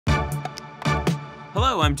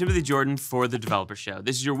Hello, I'm Timothy Jordan for The Developer Show.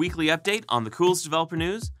 This is your weekly update on the coolest developer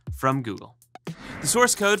news from Google. The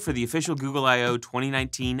source code for the official Google I/O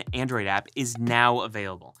 2019 Android app is now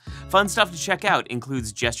available. Fun stuff to check out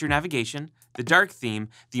includes gesture navigation, the dark theme,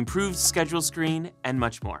 the improved schedule screen, and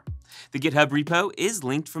much more. The GitHub repo is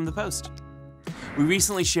linked from the post. We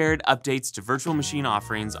recently shared updates to virtual machine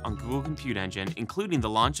offerings on Google Compute Engine, including the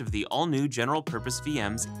launch of the all-new general-purpose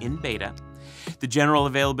VMs in beta, the general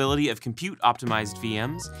availability of compute-optimized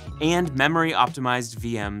VMs, and memory-optimized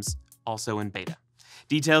VMs also in beta.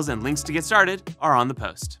 Details and links to get started are on the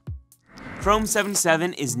post. Chrome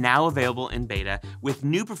 77 is now available in beta with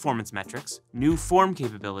new performance metrics, new form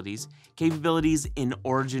capabilities, capabilities in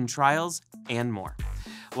Origin trials, and more.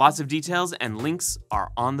 Lots of details and links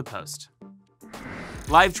are on the post.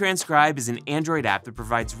 Live Transcribe is an Android app that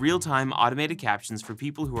provides real-time automated captions for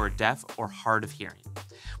people who are deaf or hard of hearing.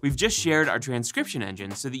 We've just shared our transcription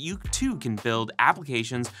engine so that you too can build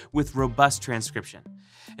applications with robust transcription.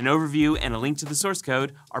 An overview and a link to the source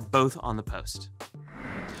code are both on the post.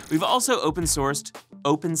 We've also open-sourced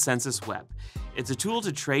OpenCensus Web. It's a tool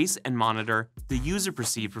to trace and monitor the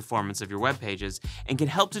user-perceived performance of your web pages and can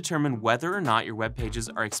help determine whether or not your web pages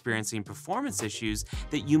are experiencing performance issues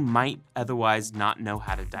that you might otherwise not know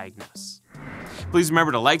how to diagnose. Please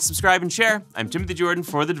remember to like, subscribe, and share. I'm Timothy Jordan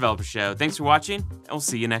for The Developer Show. Thanks for watching, and we'll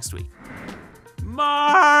see you next week.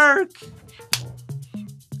 Mark!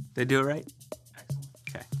 Did I do it right?